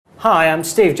Hi, I'm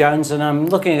Steve Jones and I'm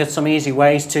looking at some easy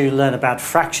ways to learn about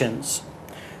fractions.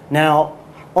 Now,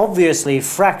 obviously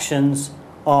fractions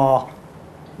are,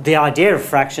 the idea of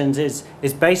fractions is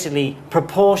basically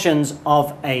proportions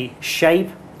of a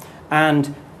shape,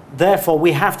 and therefore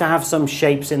we have to have some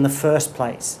shapes in the first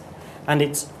place. And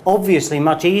it's obviously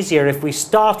much easier if we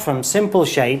start from simple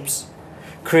shapes,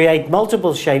 create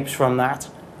multiple shapes from that,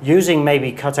 using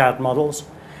maybe cutout models,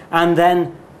 and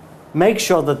then make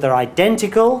sure that they're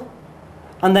identical.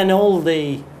 And then all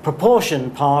the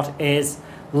proportion part is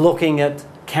looking at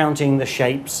counting the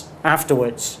shapes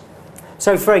afterwards.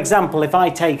 So for example, if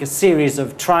I take a series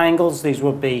of triangles, these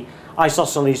would be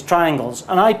isosceles triangles,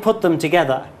 and I put them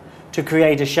together to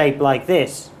create a shape like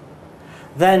this,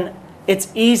 then it's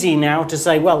easy now to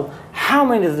say, well, how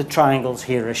many of the triangles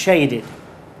here are shaded?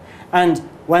 And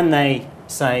when they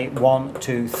say 1,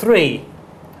 2, 3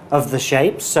 of the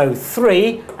shapes, so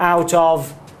 3 out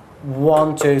of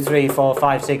 1, 2, 3, 4,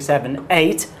 5, 6, 7,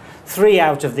 8. 3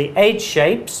 out of the 8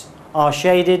 shapes are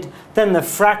shaded. Then the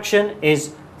fraction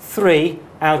is 3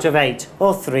 out of 8,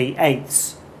 or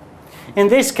 3/8. In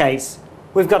this case,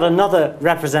 we've got another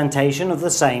representation of the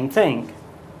same thing.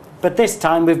 But this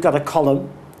time we've got a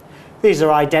column. These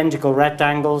are identical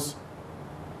rectangles.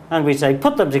 And we say,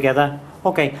 put them together.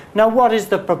 Okay, now what is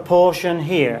the proportion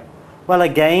here? Well,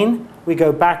 again, we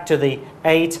go back to the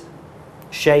 8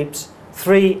 shapes.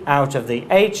 3 out of the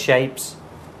 8 shapes,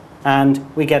 and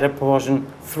we get a proportion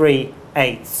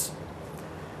 3/8.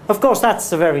 Of course,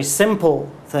 that's a very simple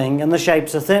thing, and the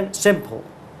shapes are simple.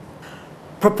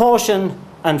 Proportion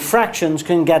and fractions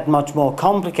can get much more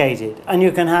complicated, and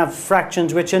you can have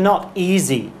fractions which are not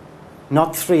easy,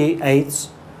 not 3/8,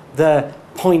 they're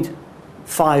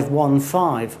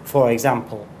 0.515, for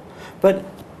example. But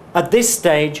at this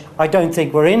stage, I don't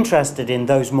think we're interested in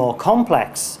those more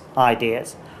complex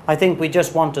ideas. I think we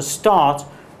just want to start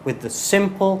with the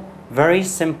simple, very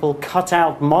simple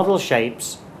cutout model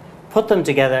shapes, put them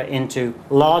together into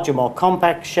larger, more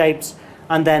compact shapes,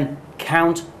 and then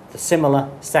count the similar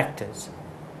sectors.